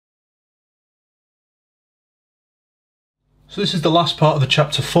So this is the last part of the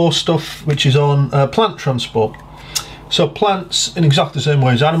chapter 4 stuff, which is on plant transport. So plants, in exactly the same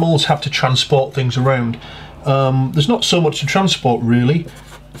way as animals, have to transport things around. There's not so much to transport really,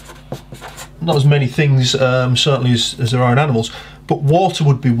 not as many things certainly as there are in animals, but water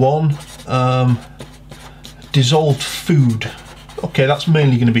would be one. Dissolved food, okay, that's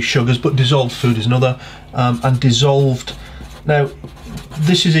mainly going to be sugars, but dissolved food is another. And dissolved, now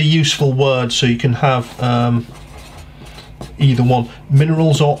this is a useful word, so you can have either one,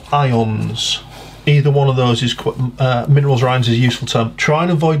 minerals or ions. Either one of those is minerals or ions is a useful term. Try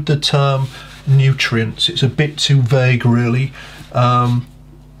and avoid the term nutrients. It's a bit too vague really.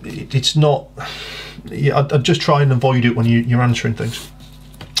 It's not, yeah, I'd just try and avoid it when you're answering things.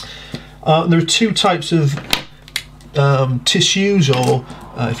 There are two types of tissues, or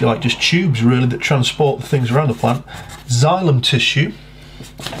if you like, just tubes really, that transport the things around the plant. Xylem tissue,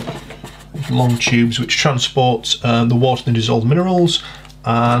 long tubes which transport the water and dissolved minerals,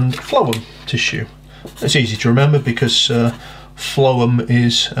 and phloem tissue. It's easy to remember because phloem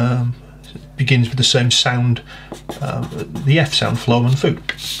is begins with the same sound, the F sound, phloem, and food.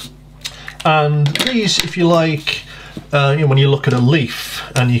 And these, if you like, you know, when you look at a leaf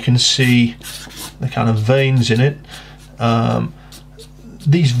and you can see the kind of veins in it,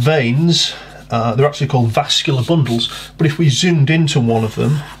 these veins, they're actually called vascular bundles, but if we zoomed into one of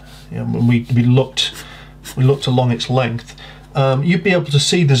them, you know, when we looked along its length, you'd be able to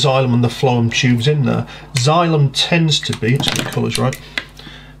see the xylem and the phloem tubes in there. Xylem tends to be, let's get the colours right,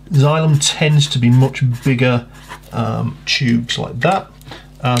 xylem tends to be much bigger tubes like that,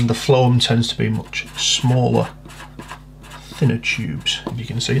 and the phloem tends to be much smaller, thinner tubes, if you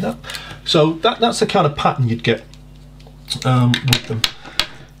can see that. So that's the kind of pattern you'd get with them.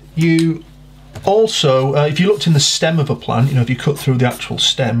 You also, if you looked in the stem of a plant, you know, if you cut through the actual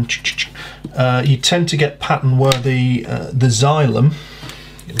stem, you tend to get pattern where the xylem,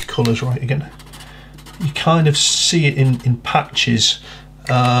 get the colours right again, you kind of see it in patches,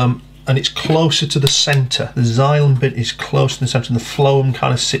 and it's closer to the centre. The xylem bit is close to the centre and the phloem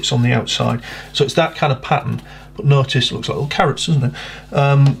kind of sits on the outside. So it's that kind of pattern. But notice it looks like little carrots, doesn't it?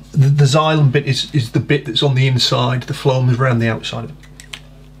 The xylem bit is the bit that's on the inside, the phloem is around the outside of it.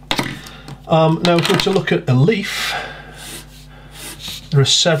 Now if we were to look at a leaf, there are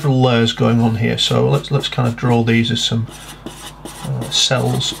several layers going on here, so let's kind of draw these as some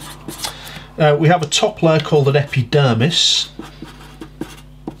cells. We have a top layer called an epidermis,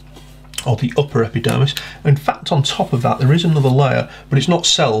 or the upper epidermis. In fact, on top of that there is another layer, but it's not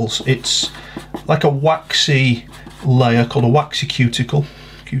cells, it's like a waxy layer called a waxy cuticle.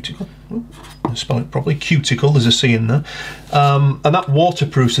 I'll spell it properly, cuticle, there's a C in there, and that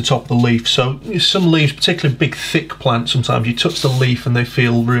waterproofs the top of the leaf. So some leaves, particularly big thick plants, sometimes you touch the leaf and they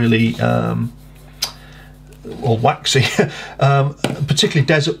feel really well, waxy. Particularly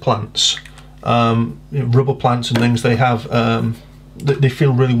desert plants, you know, rubber plants and things, they have they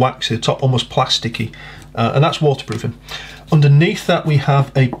feel really waxy, the top almost plasticky, and that's waterproofing. Underneath that we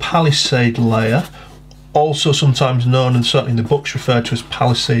have a palisade layer, also sometimes known, and certainly in the books referred to, as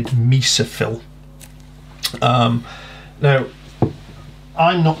palisade mesophyll. Now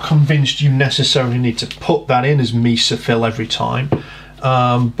I'm not convinced you necessarily need to put that in as mesophyll every time,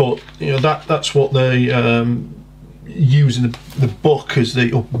 but you know, that's what they use in the book as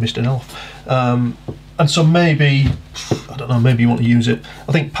the, oh, missed an elf, and so maybe, I don't know, maybe you want to use it.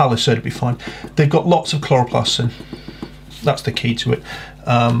 I think palisade would be fine. They've got lots of chloroplasts in, that's the key to it.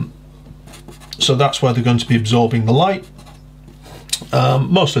 So that's where they're going to be absorbing the light.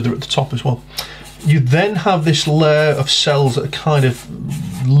 Mostly they're at the top as well. You then have this layer of cells that are kind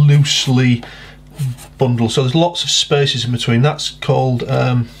of loosely bundled, so there's lots of spaces in between. That's called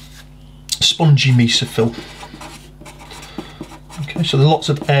spongy mesophyll. Okay, so there's lots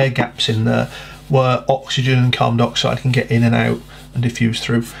of air gaps in there where oxygen and carbon dioxide can get in and out and diffuse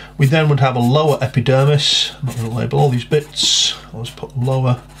through. We then would have a lower epidermis. I'm not going to label all these bits, I'll just put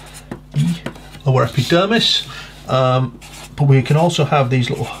lower E, lower epidermis, but we can also have these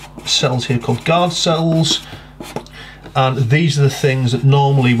little cells here called guard cells, and these are the things that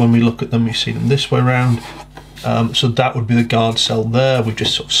normally when we look at them we see them this way around, so that would be the guard cell there. We've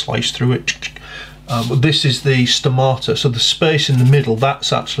just sort of sliced through it, but this is the stomata, so the space in the middle,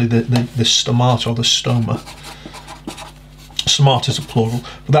 that's actually the stomata or the stoma. Stomata is a plural,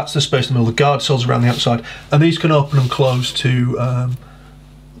 but that's the space in the middle, the guard cells around the outside, and these can open and close to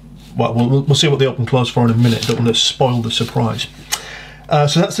well, we'll see what they open and close for in a minute. Don't want to spoil the surprise.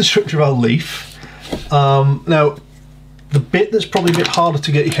 So that's the structure of our leaf. Now, the bit that's probably a bit harder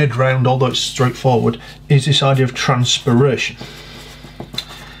to get your head around, although it's straightforward, is this idea of transpiration.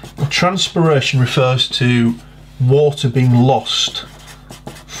 Well, transpiration refers to water being lost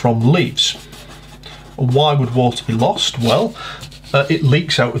from leaves. Why would water be lost? Well, it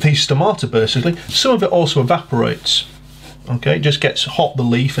leaks out with these stomata basically. Some of it also evaporates. Okay, it just gets hot, the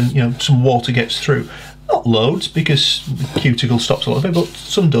leaf, and you know, some water gets through. Not loads, because the cuticle stops a lot of it, but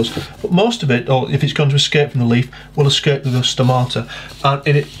some does. But most of it, or if it's going to escape from the leaf, will escape with the stomata,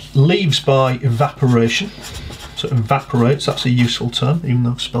 and it leaves by evaporation. So it evaporates, that's a useful term, even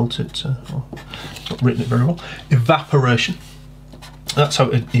though I've spelt it, not written it very well. Evaporation, that's how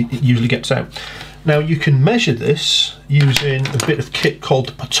it usually gets out. Now you can measure this using a bit of kit called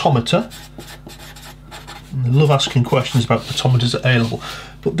the potometer. I love asking questions about potometers at A level,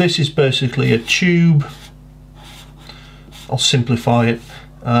 but this is basically a tube. I'll simplify it,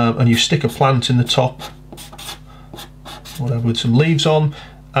 and you stick a plant in the top, whatever, with some leaves on,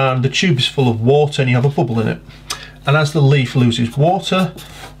 and the tube is full of water and you have a bubble in it. And as the leaf loses water,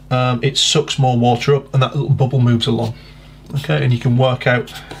 it sucks more water up and that little bubble moves along. Okay, and you can work out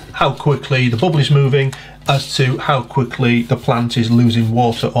how quickly the bubble is moving as to how quickly the plant is losing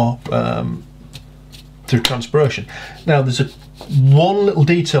water or through transpiration. Now there's one little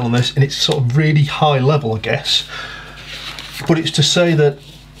detail on this, and it's sort of really high level, I guess, but it's to say that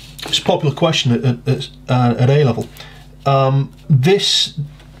it's a popular question at A level. This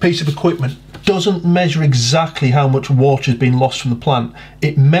piece of equipment doesn't measure exactly how much water has been lost from the plant.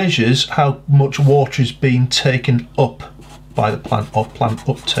 It measures how much water is being taken up by the plant, or plant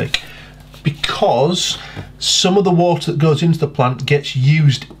uptake, because some of the water that goes into the plant gets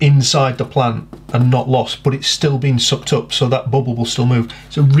used inside the plant and not lost, but it's still being sucked up, so that bubble will still move.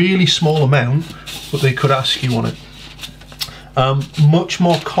 It's a really small amount, but they could ask you on it. Much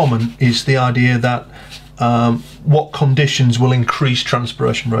more common is the idea that what conditions will increase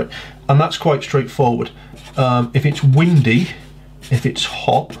transpiration rate, and that's quite straightforward. If it's windy, if it's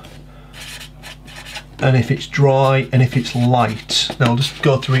hot, and if it's dry, and if it's light. Now I'll just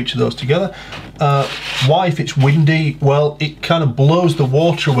go through each of those together. Why if it's windy? Well, it kind of blows the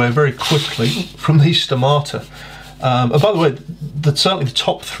water away very quickly from these stomata. And by the way, certainly the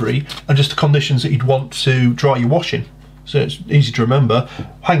top three are just the conditions that you'd want to dry your washing. So it's easy to remember.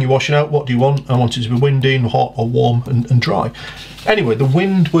 Hang your washing out, what do you want? I want it to be windy and hot, or warm and dry. Anyway, the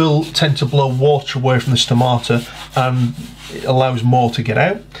wind will tend to blow water away from the stomata and it allows more to get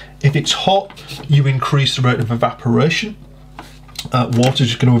out. If it's hot, you increase the rate of evaporation. Water is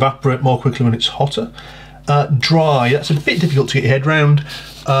just going to evaporate more quickly when it's hotter. Dry, that's a bit difficult to get your head around.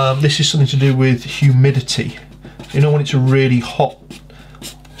 This is something to do with humidity. You know, when it's a really hot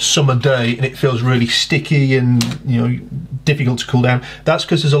summer day and it feels really sticky and, you know, difficult to cool down, that's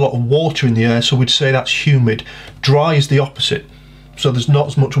because there's a lot of water in the air, so we'd say that's humid. Dry is the opposite, so there's not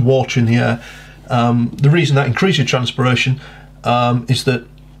as much water in the air. The reason that increases transpiration is that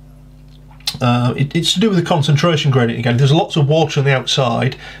it's to do with the concentration gradient again. If there's lots of water on the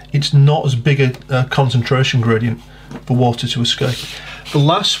outside, it's not as big a concentration gradient for water to escape. The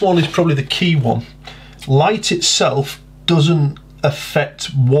last one is probably the key one. Light itself doesn't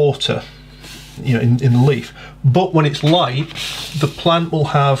affect water, you know, in the leaf, but when it's light, the plant will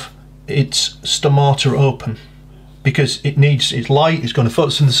have its stomata open because it's light, it's going to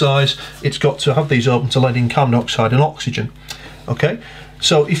photosynthesize, it's got to have these open to let in carbon dioxide and oxygen. Okay,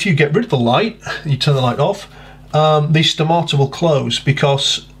 so if you get rid of the light, you turn the light off, these stomata will close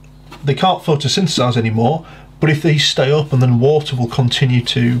because they can't photosynthesize anymore. But if these stay open, then water will continue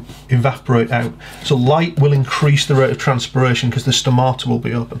to evaporate out. So light will increase the rate of transpiration because the stomata will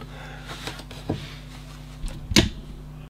be open.